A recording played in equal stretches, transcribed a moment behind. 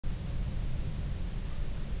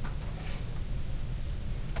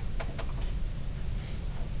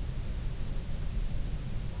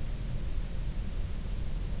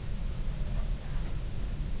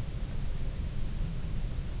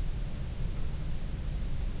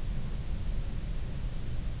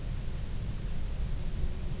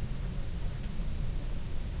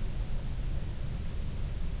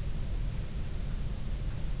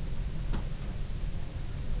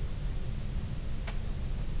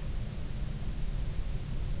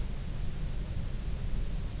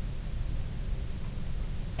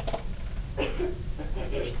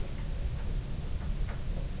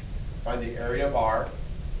area of R.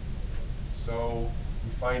 So we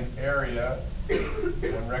find area,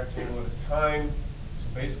 one rectangle at a time. So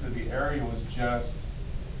basically the area was just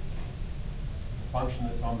the function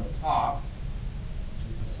that's on the top,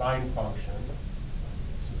 which is the sine function.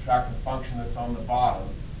 Subtract the function that's on the bottom.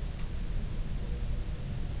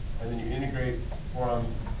 And then you integrate from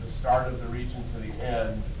the start of the region to the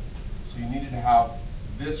end. So you needed to have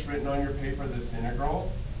this written on your paper, this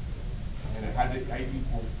integral, and it had to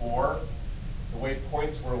equal 4. The way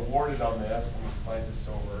points were awarded on this, let me slide this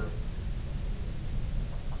over.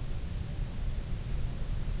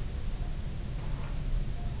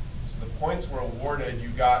 So the points were awarded, you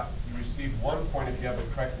received 1 point if you have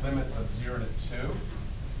the correct limits of 0 to 2.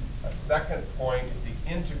 A second point if the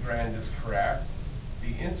integrand is correct.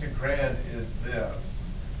 The integrand is this.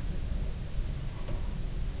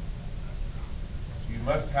 So you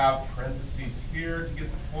must have parentheses here to get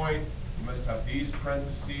the point. You must have these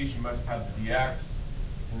parentheses. You must have the dx.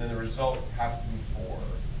 And then the result has to be 4.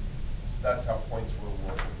 So that's how points were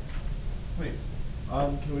awarded. Please.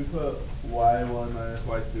 Can we put y1 minus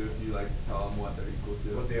y2 if you like to tell them what they're equal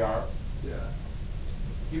to? What they are? Yeah.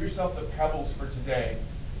 Give yourself the pebbles for today,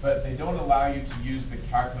 but they don't allow you to use the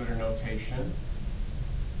calculator notation.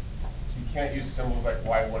 So you can't use symbols like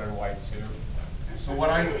y1 and y2. So what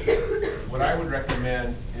I would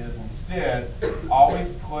recommend is instead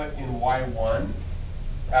always put in y1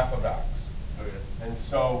 f of x. Okay.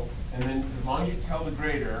 And then as long as you tell the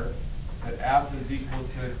grader that f is equal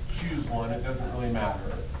to choose one, it doesn't really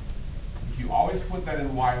matter. If you always put that in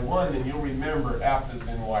y1, then you'll remember f is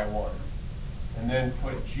in y1. And then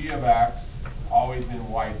put g of x always in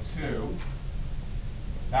y2.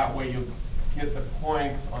 That way you'll get the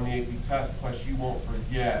points on the AP test, plus you won't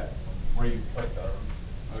forget where you put them.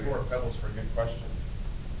 Okay. 2 more pebbles for a good question.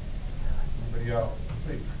 Anybody else?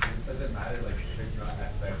 Please. Does it matter, like, should you not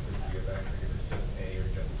f x and g of x, like if it's just a or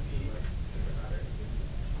just b, like, does it matter?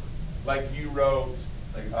 Like you wrote,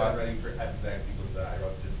 Like, instead of writing for f of x equals that, I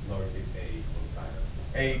wrote just lowercase a equals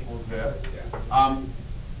that. A equals this. Yeah.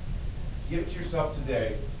 Give it to yourself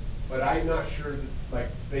today, but I'm not sure that, like,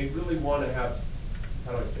 they really want to have,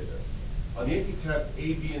 how do I say this? On the AP test,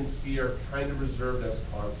 A, B, and C are kind of reserved as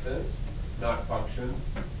constants, not functions.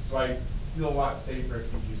 So I feel a lot safer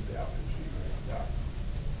if you use the F and G. Yeah.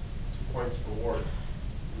 2 points for Ward.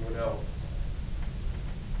 Anyone else?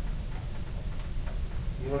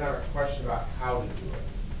 Anyone have a question about how to do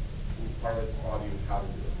it? Part of it's on you how to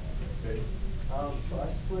do it. Okay? So I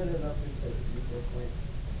split it up into 3 different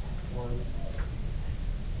ones.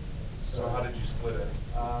 So how did you split it?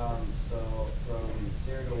 So from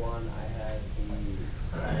 0 to 1, I had the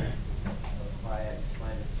sine of pi x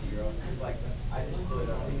minus 0. Like, I just split it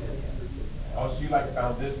up because. Oh, so you like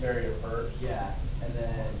found this area first? Yeah, and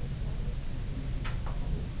then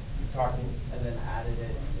Keep talking. and then added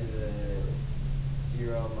it to the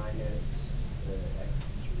 0 minus the x.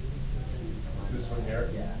 This one here?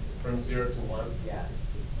 Yeah. From 0 to 1? Yeah.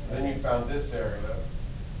 So then you found this area.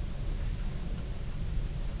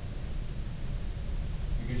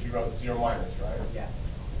 Because you wrote 0 minus, right? Yeah.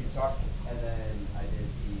 Keep talking. And then I did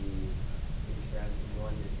the integrand from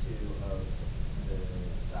 1 to 2 of the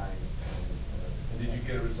sine. And did you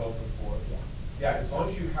get a result of 4? Yeah. Yeah, as long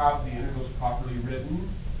as you have the integrals properly written,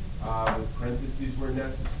 with parentheses where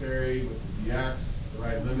necessary, with the dx, the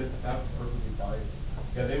right limits, that's perfectly fine.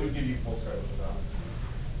 Yeah, they would give you full credit for that.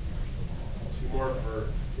 2 more for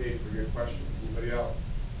Kate for your question. Anybody else?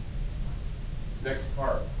 Next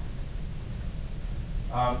part.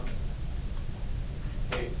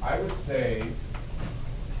 Okay, I would say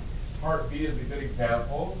part B is a good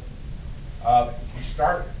example. You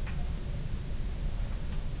start,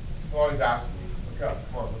 people always ask me, look up,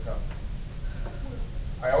 come on, look up.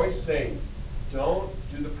 I always say, don't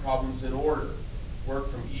do the problems in order.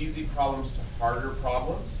 Work from easy problems to harder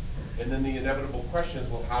problems, and then the inevitable question is,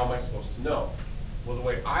 well, how am I supposed to know? Well, the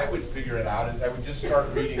way I would figure it out is I would just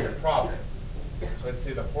start reading the problem. So I'd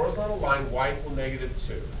say the horizontal line, y equal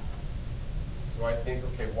 -2. So I think,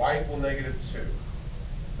 okay, y equal -2.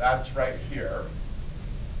 That's right here.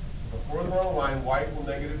 So the horizontal line, y equal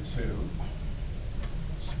 -2,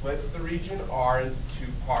 splits the region R into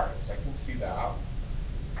 2 parts. I can see that.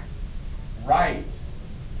 Right.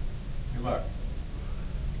 Hey, look.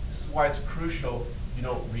 This is why it's crucial you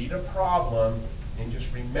don't read a problem and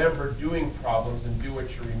just remember doing problems and do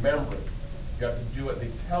what you're remembering. You have to do what they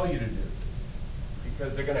tell you to do.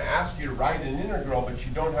 Because they're going to ask you to write an integral, but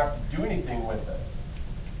you don't have to do anything with it.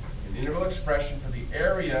 An integral expression for the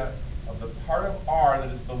area of the part of R that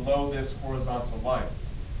is below this horizontal line.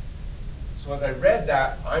 So So as I read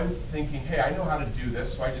that, I'm thinking, hey, I know how to do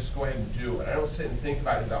this, so I just go ahead and do it. I don't sit and think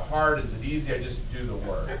about, is it hard, is it easy, I just do the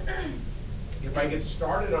work. If I get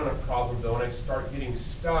started on a problem though, and I start getting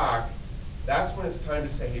stuck, that's when it's time to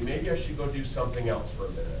say, hey, maybe I should go do something else for a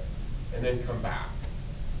minute, and then come back.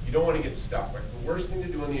 You don't want to get stuck. Like, the worst thing to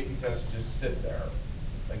do on the AP test is just sit there.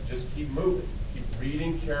 Like, just keep moving. Keep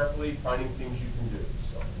reading carefully, finding things you can do.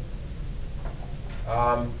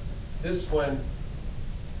 So, this one,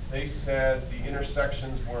 they said the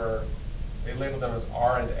intersections were, they labeled them as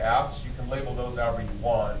R and S. You can label those however you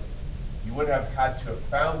want. You would have had to have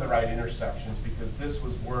found the right intersections because this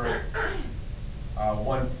was worth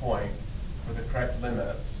 1 point for the correct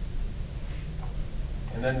limits.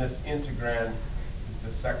 And then this integrand is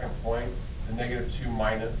the second point, the -2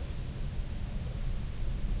 minus.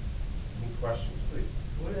 Any questions, please?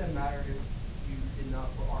 Would it have mattered if you did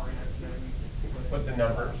not put R and S and then you Put the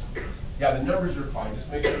numbers. Yeah, the numbers are fine.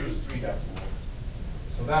 Just make sure there's 3 decimals.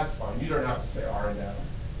 So that's fine. You don't have to say R and S.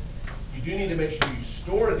 You do need to make sure you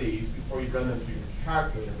store these before you run them through your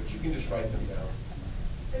calculator, but you can just write them down.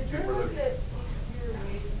 Is there like an easier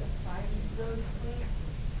way to find those points?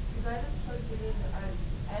 Because I just plugged it in as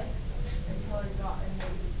X until I got a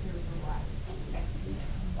 -2 for Y.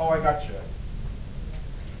 Oh, I got you.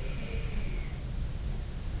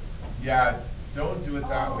 Yeah, don't do it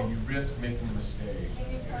that way. You risk making a mistake.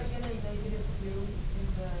 Can you plug in a -2 in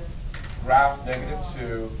the Graph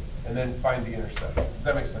 -2, and then find the intersection. Does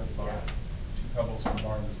that make sense, Laura? 2 pebbles from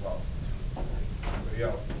Barn as well. Anybody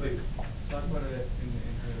else, please? So I put it in the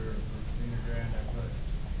integrand. I put,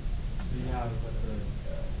 so you have the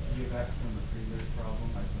g of x from the previous problem.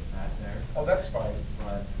 I put that there. Oh, that's fine.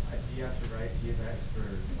 But do you have to write g of x for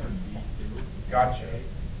b too? Gotcha.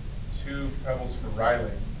 2 pebbles for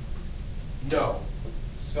Riley. No.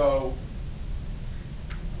 So,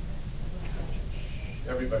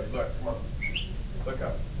 everybody, look, come on. Look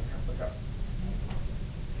up, look up.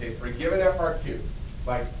 Okay, for a given FRQ,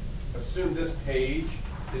 like, assume this page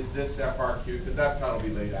is this FRQ, because that's how it'll be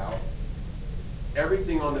laid out.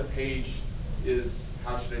 Everything on the page is,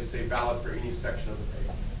 how should I say, valid for any section of the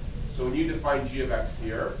page. So when you define g of x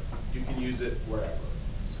here, you can use it wherever.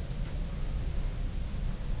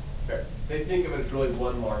 Okay, they think of it as really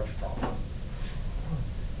one large problem.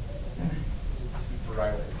 2 for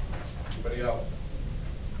Riley. Anybody else?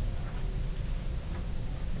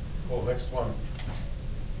 Cool, next one.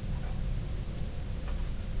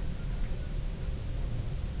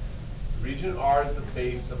 Region R is the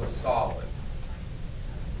base of a solid.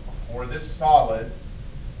 For this solid,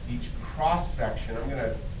 each cross section, I'm going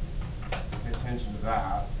to pay attention to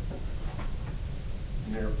that,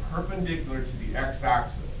 and they're perpendicular to the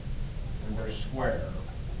x-axis, and they're square.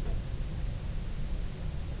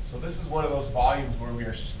 So this is one of those volumes where we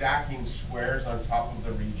are stacking squares on top of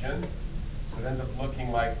the region. So it ends up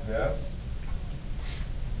looking like this.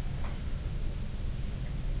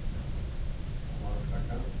 Hold on a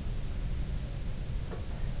second.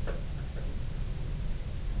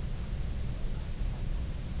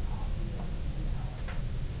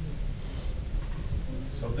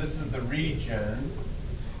 So this is the region.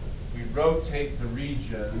 We rotate the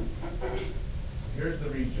region. So here's the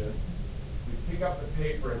region. We pick up the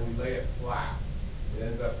paper and we lay it flat. It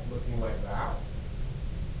ends up looking like that.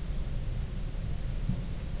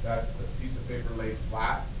 That's the piece of paper laid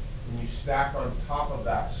flat. When you stack on top of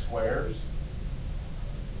that squares,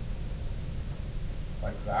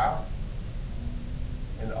 like that.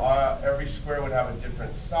 And every square would have a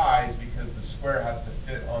different size because the square has to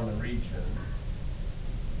fit on the region.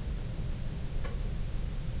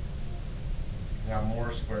 You can have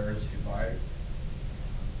more squares if you'd like.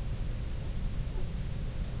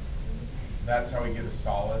 That's how we get a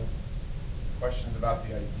solid. Questions about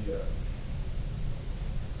the idea?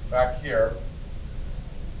 So back here,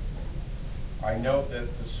 I note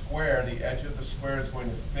that the square, the edge of the square is going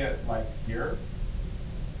to fit like here,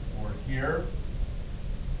 or here,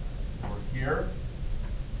 or here.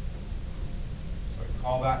 So I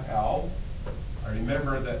call that L. I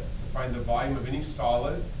remember that to find the volume of any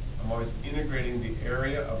solid, I'm always integrating the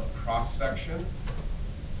area of a cross section.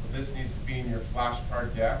 So this needs to be in your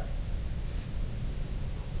flashcard deck.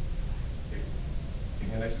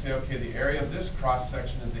 And I say, okay, the area of this cross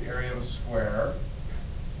section is the area of a square,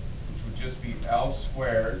 which would just be L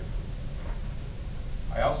squared.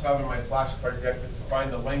 I also have in my flashcard deck that to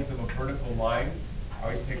find the length of a vertical line, I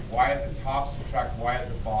always take y at the top, subtract y at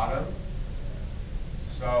the bottom.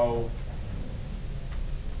 So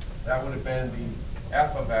that would have been the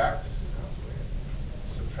f of x,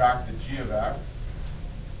 subtract the g of x.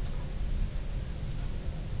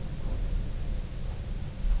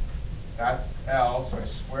 That's L, so I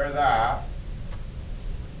square that.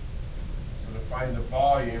 find the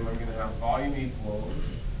volume, I'm gonna have volume equals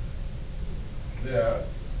this.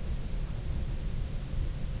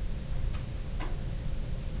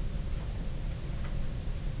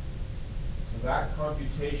 So that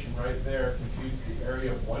computation right there computes the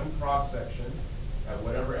area of one cross-section at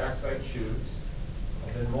whatever x I choose,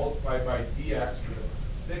 and then multiply by dx for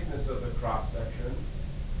the thickness of the cross-section.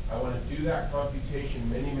 I want to do that computation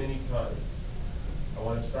many, many times. I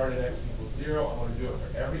want to start at x equals 0. I want to do it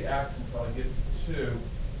for every x until I get to 2.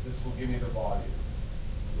 This will give me the volume.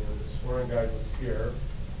 And the scoring guide was here.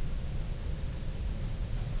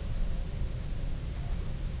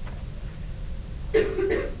 So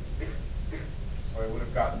I would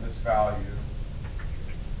have gotten this value.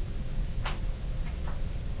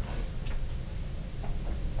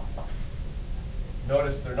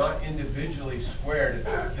 Notice they're not individually squared. It's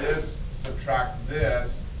this subtract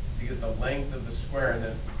this to get the length of the square, and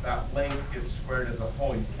then that length gets squared as a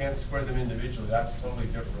whole. You can't square them individually. That's totally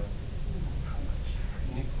different.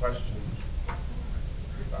 Any questions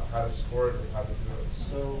about how to score it or how to do it?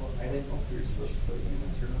 So I didn't know if you're supposed to put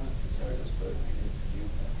units or not, so I just put units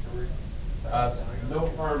cubed afterwards. No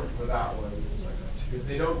harm for that one. If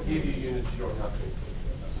they don't give you units, you don't have to include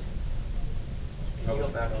them. Can you go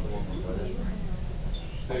back on the one before this?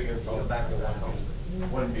 Say again, Go back to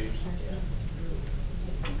one. 1B.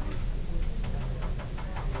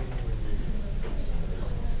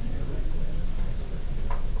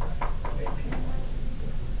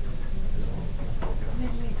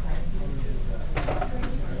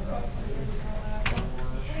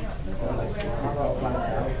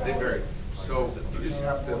 They vary. So you just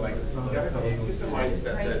have to like, you gotta use a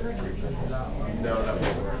mindset that, no, that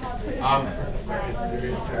won't work.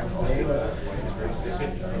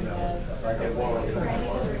 It won't.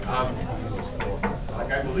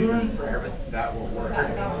 Like I believe in prayer, but that won't work.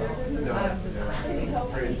 No.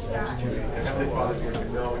 Pray in Psalms 2. And Heavenly Father's gonna say,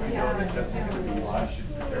 no, you know the test is gonna be, so you should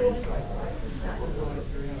prepare yourself.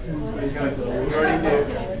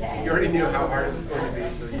 You already knew how hard it was going to be,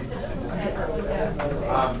 so you should just be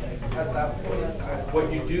what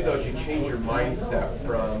you do though is you change your mindset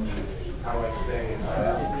from how I say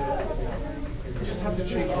you just have to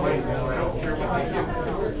change your mindset. I don't care what they give me.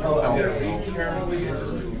 I'm going to read carefully and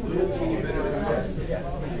just do a little teeny bit at a time.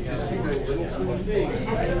 You just keep doing little teeny things,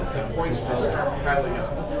 the points just start piling up.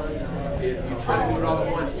 If you try to do it all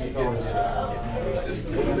at once, you get just a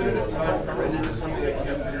little bit at a time, run into something that you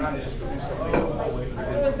can't figure out and just go do something else. So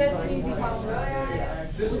is this an easy problem?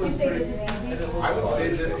 This Would you one's say pretty, this is easy? I would say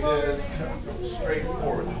this is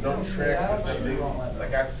straightforward. There's no tricks. There's nothing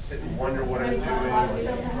like I have to sit and wonder what I'm doing.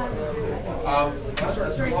 Sort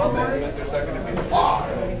of comment that there's not going to be a lot.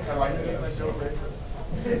 I like this.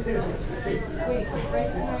 Wait,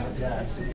 right